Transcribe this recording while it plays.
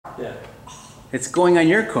Yeah. It's going on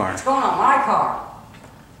your car. It's going on my car.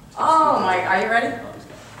 Oh my, are you ready?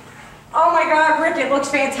 Oh my God, Rick, it looks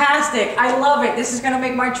fantastic. I love it. This is gonna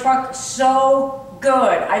make my truck so good.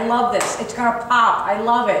 I love this. It's gonna pop. I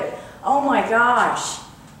love it. Oh my gosh.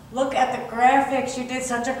 Look at the graphics. You did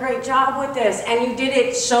such a great job with this, and you did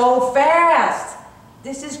it so fast.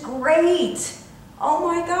 This is great. Oh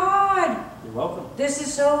my God. You're welcome. This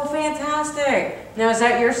is so fantastic. Now, is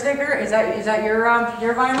that your sticker? Is that your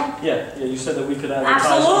vinyl? Yeah, you said that we could advertise.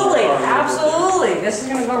 Absolutely, absolutely. This is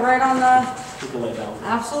gonna go right on the. We can lay down.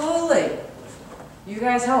 Absolutely. You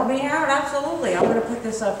guys help me out? Absolutely. I'm gonna put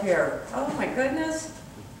this up here. Oh my goodness.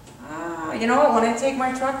 You know what? When I take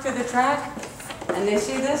my truck to the track and they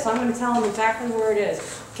see this, I'm gonna tell them exactly where it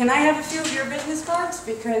is. Can I have a few of your business cards?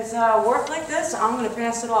 Because work like this, I'm gonna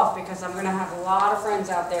pass it off because I'm gonna have a lot of friends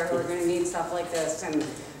out there who are gonna need stuff like this and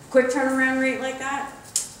quick turnaround rate like that.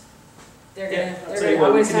 I'll tell you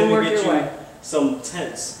what, we can even get you some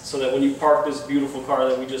tents so that when you park this beautiful car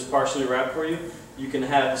that we just partially wrapped for you, you can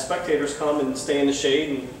have the spectators come and stay in the shade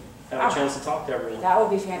and have a chance to talk to everyone. That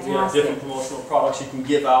would be fantastic. We have different promotional products you can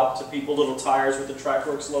give out to people, little tires with the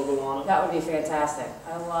Trackworks logo on it. That would be fantastic.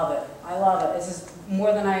 I love it. I love it. This is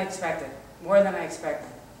more than I expected. More than I expected.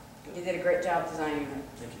 You did a great job designing it.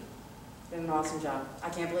 Thank you. Did an awesome job. I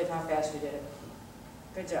can't believe how fast you did it.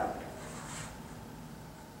 Good job.